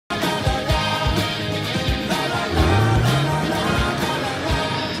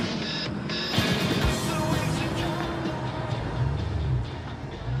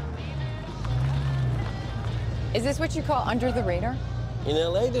Is this what you call under the radar? In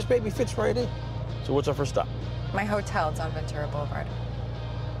LA, this baby fits right in. So what's our first stop? My hotel's on Ventura Boulevard.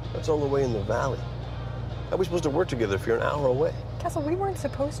 That's all the way in the valley. How are we supposed to work together if you're an hour away? Castle, we weren't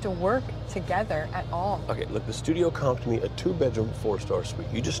supposed to work together at all. Okay, look, the studio comped me a 2-bedroom, 4-star suite.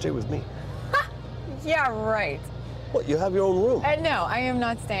 You just stay with me. Yeah, right. What, you have your own room? No, I am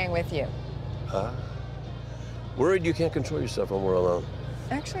not staying with you. Worried you can't control yourself when we're alone?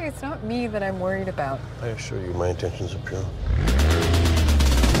 Actually, it's not me that I'm worried about. I assure you, my intentions are pure.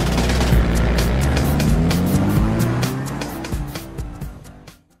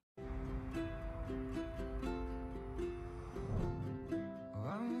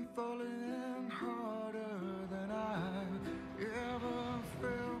 I'm falling harder than I've ever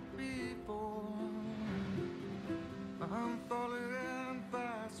felt before. I'm falling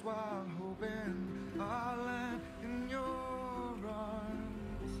fast while hoping I'll land in your arms.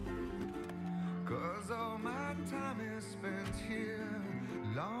 'Cause all my time is spent here,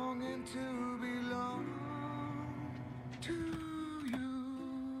 longing to belong to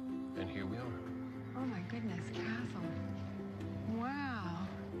you. And here we are. Oh my goodness, Castle. Wow.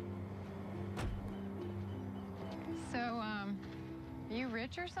 So, you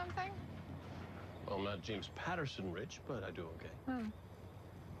rich or something? Well, I'm not James Patterson rich, but I do okay. Oh.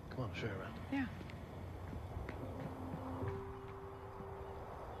 Come on, I'll show you around. Yeah.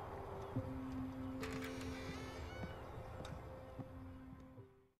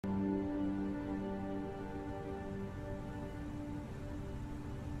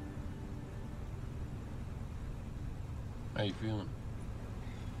 How you feeling?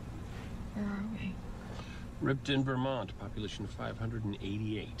 Where are we? Ripton, Vermont, population of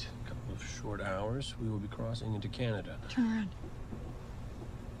 588. A couple of short hours, we will be crossing into Canada. Turn around.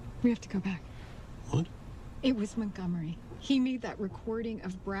 We have to go back. What? It was Montgomery. He made that recording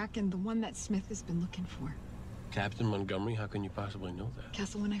of Bracken, the one that Smith has been looking for. Captain Montgomery? How can you possibly know that?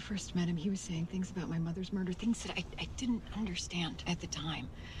 Castle, when I first met him, he was saying things about my mother's murder, things that I didn't understand at the time.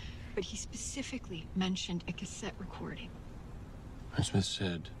 But he specifically mentioned a cassette recording. And Smith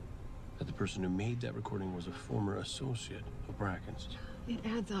said that the person who made that recording was a former associate of Bracken's. It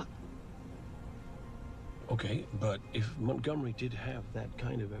adds up. Okay, but if Montgomery did have that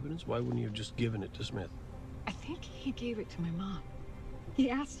kind of evidence, why wouldn't he have just given it to Smith? I think he gave it to my mom. He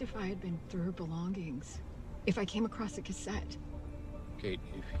asked if I had been through her belongings, if I came across a cassette. Kate,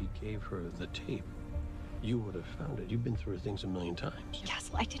 if he gave her the tape, you would have found it. You've been through things a million times.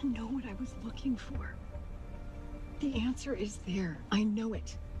 Castle, I didn't know what I was looking for. The answer is there. I know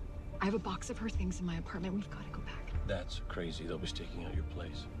it. I have a box of her things in my apartment. We've got to go back. That's crazy. They'll be staking out your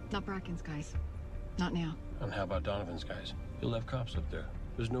place. Not Bracken's guys. Not now. And how about Donovan's guys? He'll have cops up there.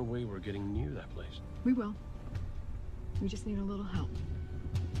 There's no way we're getting near that place. We will. We just need a little help.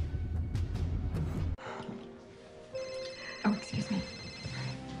 Oh, excuse me.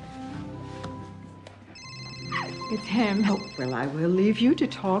 It's him. Oh, well, I will leave you to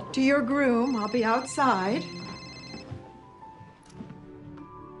talk to your groom. I'll be outside.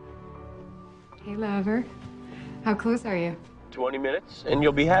 Hey, lover. How close are you? 20 minutes, and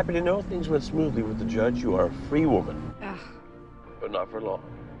you'll be happy to know things went smoothly with the judge. You are a free woman. Ugh. But not for long.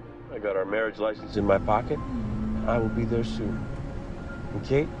 I got our marriage license in my pocket. I will be there soon. And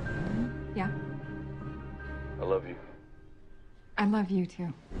Kate? Yeah? I love you. I love you,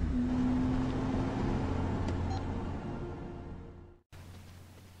 too.